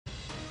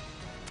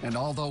And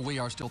although we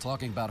are still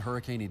talking about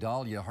Hurricane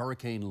Idalia,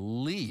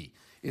 Hurricane Lee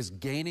is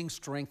gaining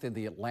strength in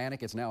the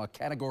Atlantic. It's now a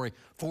Category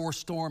 4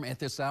 storm at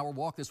this hour.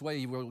 Walk this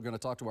way. We're going to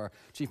talk to our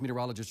chief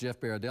meteorologist,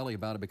 Jeff Baradelli,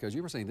 about it, because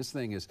you were saying this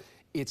thing is,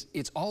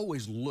 it's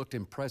always looked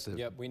impressive.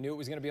 Yep, we knew it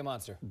was going to be a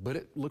monster. But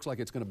it looks like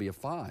it's going to be a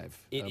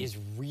 5. It is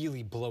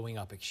really blowing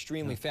up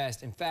extremely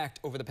fast. In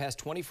fact, over the past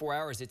 24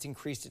 hours, it's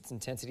increased its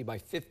intensity by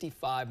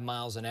 55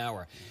 miles an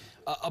hour.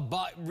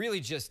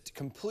 Really just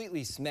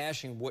completely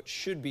smashing what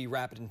should be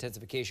rapid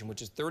intensification,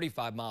 which is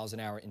 35 miles an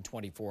hour in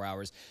 24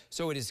 hours.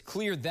 So it has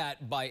cleared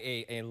that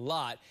by a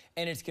lot,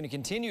 and it's going to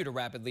continue to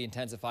rapidly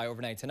intensify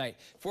overnight tonight.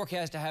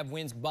 Forecast to have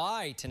winds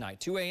by tonight,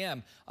 2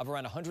 a.m., of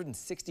around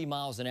 160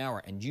 miles an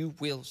hour, and you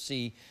will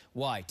see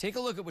why. Take a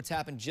look at what's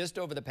happened just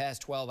over the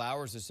past 12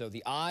 hours or so.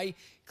 The eye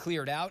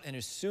cleared out, and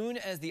as soon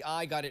as the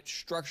eye got its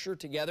structure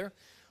together,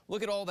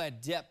 look at all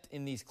that depth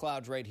in these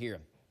clouds right here.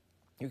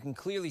 You can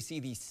clearly see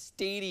the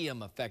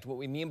stadium effect. What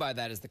we mean by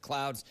that is the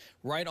clouds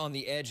right on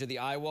the edge of the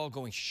eye wall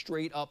going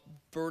straight up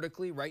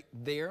vertically right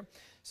there.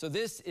 So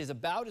this is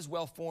about as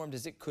well formed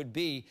as it could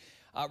be.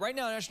 Right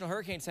now, National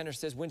Hurricane Center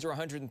says winds are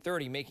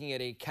 130, making it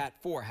a Cat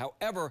 4.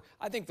 However,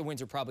 I think the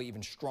winds are probably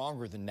even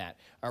stronger than that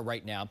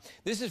right now.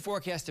 This is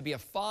forecast to be a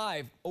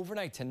 5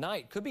 overnight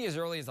tonight. Could be as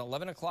early as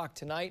 11 o'clock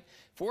tonight.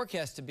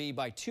 Forecast to be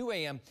by 2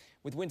 a.m.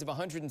 with winds of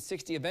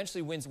 160,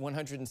 eventually winds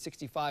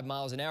 165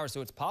 miles an hour.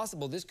 So it's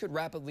possible this could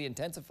rapidly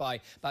intensify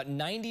about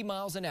 90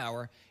 miles an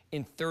hour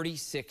in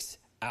 36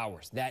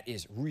 hours. That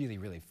is really,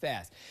 really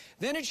fast.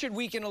 Then it should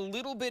weaken a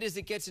little bit as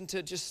it gets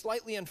into just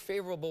slightly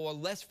unfavorable or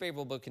less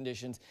favorable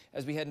conditions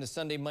as we head into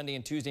Sunday, Monday,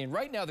 and Tuesday. And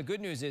right now, the good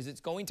news is it's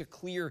going to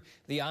clear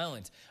the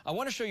islands. I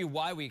want to show you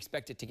why we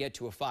expect it to get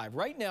to a 5.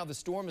 Right now, the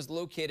storm is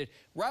located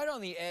right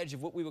on the edge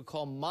of what we would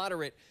call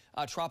moderate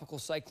tropical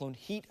cyclone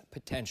heat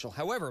potential.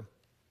 However,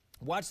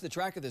 watch the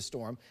track of this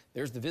storm.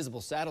 There's the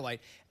visible satellite.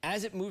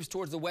 As it moves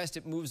towards the west,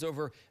 it moves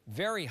over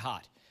very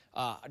hot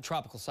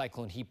tropical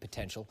cyclone heat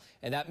potential,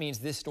 and that means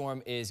this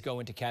storm is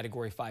going to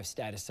Category 5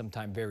 status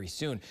sometime very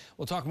soon.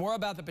 We'll talk more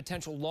about the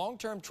potential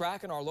long-term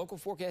track in our local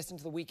forecast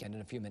into the weekend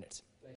in a few minutes.